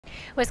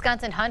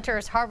Wisconsin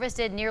hunters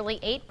harvested nearly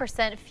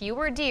 8%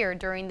 fewer deer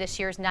during this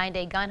year's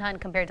 9-day gun hunt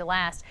compared to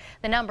last.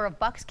 The number of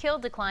bucks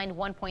killed declined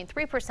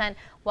 1.3%,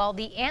 while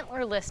the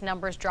antlerless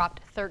numbers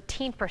dropped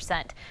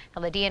 13%.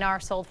 Now, the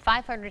DNR sold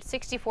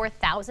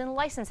 564,000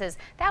 licenses.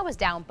 That was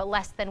down, but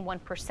less than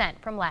 1%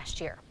 from last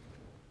year.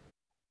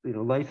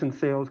 License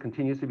sales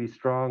continues to be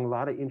strong. A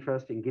lot of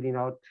interest in getting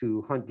out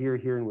to hunt deer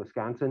here in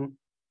Wisconsin.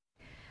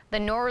 The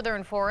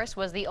northern forest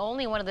was the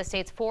only one of the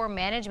state's 4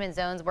 management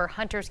zones where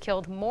hunters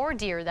killed more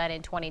deer than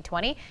in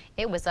 2020.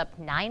 It was up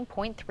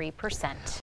 9.3%.